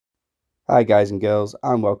Hi guys and girls,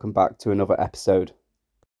 and welcome back to another episode.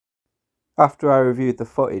 After I reviewed the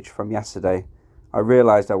footage from yesterday, I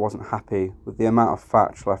realised I wasn't happy with the amount of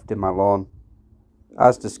thatch left in my lawn.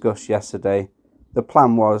 As discussed yesterday, the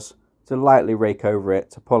plan was to lightly rake over it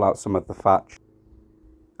to pull out some of the thatch,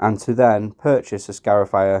 and to then purchase a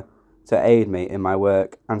scarifier to aid me in my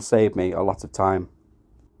work and save me a lot of time.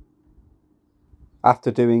 After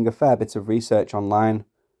doing a fair bit of research online,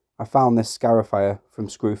 I found this scarifier from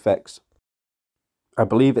Screwfix. I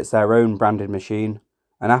believe it's their own branded machine,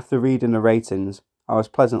 and after reading the ratings, I was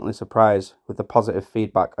pleasantly surprised with the positive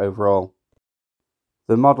feedback overall.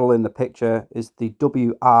 The model in the picture is the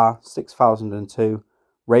WR6002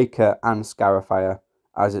 raker and scarifier,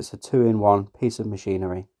 as it's a 2-in-1 piece of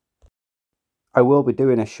machinery. I will be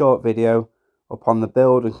doing a short video upon the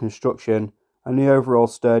build and construction and the overall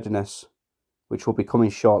sturdiness, which will be coming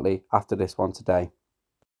shortly after this one today.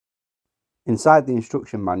 Inside the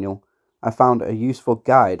instruction manual, I found a useful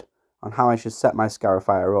guide on how I should set my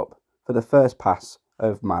scarifier up for the first pass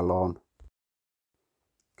over my lawn.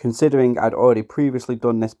 Considering I'd already previously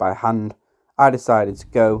done this by hand, I decided to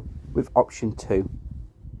go with option 2,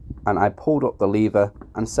 and I pulled up the lever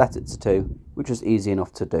and set it to 2, which was easy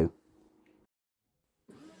enough to do.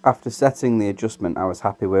 After setting the adjustment I was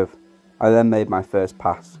happy with, I then made my first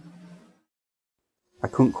pass. I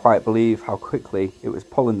couldn't quite believe how quickly it was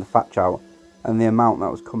pulling the thatch out and the amount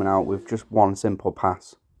that was coming out with just one simple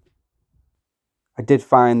pass. I did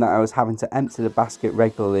find that I was having to empty the basket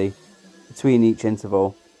regularly between each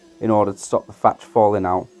interval in order to stop the thatch falling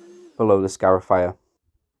out below the scarifier.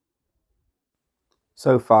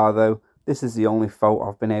 So far though, this is the only fault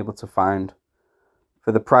I've been able to find.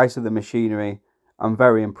 For the price of the machinery, I'm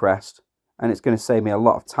very impressed, and it's going to save me a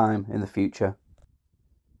lot of time in the future.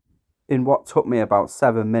 In what took me about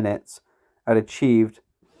 7 minutes, I'd achieved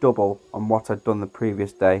double on what I'd done the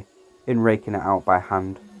previous day in raking it out by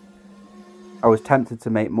hand. I was tempted to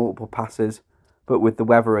make multiple passes, but with the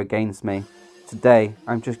weather against me, today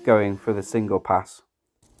I'm just going for the single pass.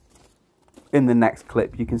 In the next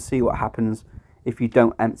clip you can see what happens if you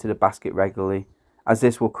don't empty the basket regularly, as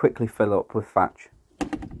this will quickly fill up with thatch.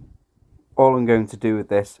 All I'm going to do with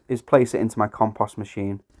this is place it into my compost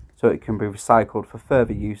machine so it can be recycled for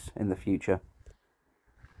further use in the future.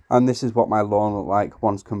 And this is what my lawn looked like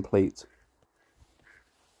once complete.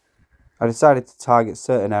 I decided to target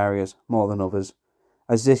certain areas more than others,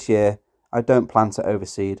 as this year I don't plan to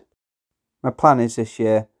overseed. My plan is this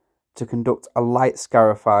year to conduct a light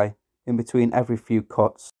scarify in between every few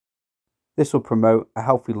cuts. This will promote a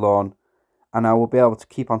healthy lawn, and I will be able to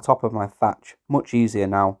keep on top of my thatch much easier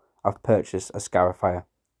now I've purchased a scarifier.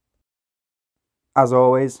 As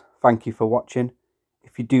always, thank you for watching.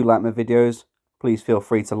 If you do like my videos, please feel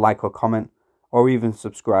free to like or comment, or even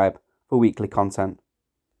subscribe for weekly content.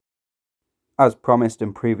 As promised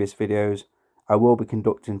in previous videos, I will be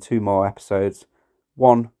conducting 2 more episodes,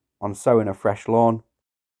 one on sowing a fresh lawn,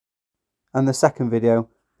 and the second video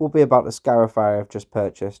will be about the scarifier I've just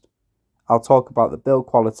purchased. I'll talk about the build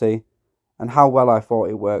quality and how well I thought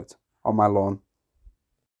it worked on my lawn.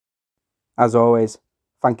 As always,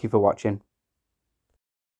 thank you for watching.